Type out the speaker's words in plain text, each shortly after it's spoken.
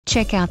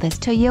Check out this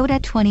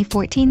Toyota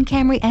 2014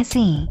 Camry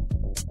SE.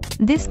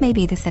 This may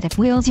be the set of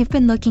wheels you've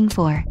been looking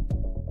for.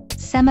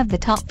 Some of the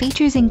top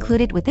features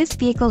included with this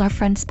vehicle are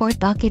front sport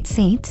bucket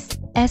seats,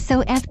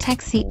 SOF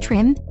tech seat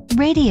trim,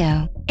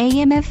 radio,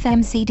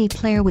 AM/FM CD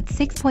player with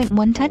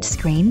 6.1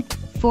 touchscreen,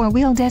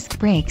 4-wheel disc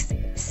brakes,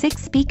 6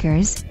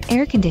 speakers,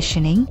 air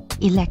conditioning,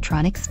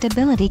 electronic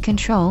stability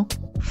control,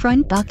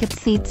 front bucket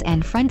seats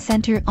and front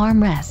center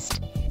armrest.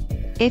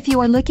 If you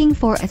are looking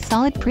for a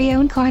solid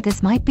pre-owned car,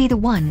 this might be the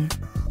one.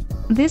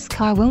 This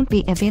car won't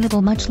be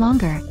available much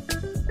longer.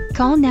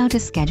 Call now to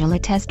schedule a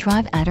test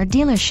drive at our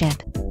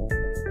dealership.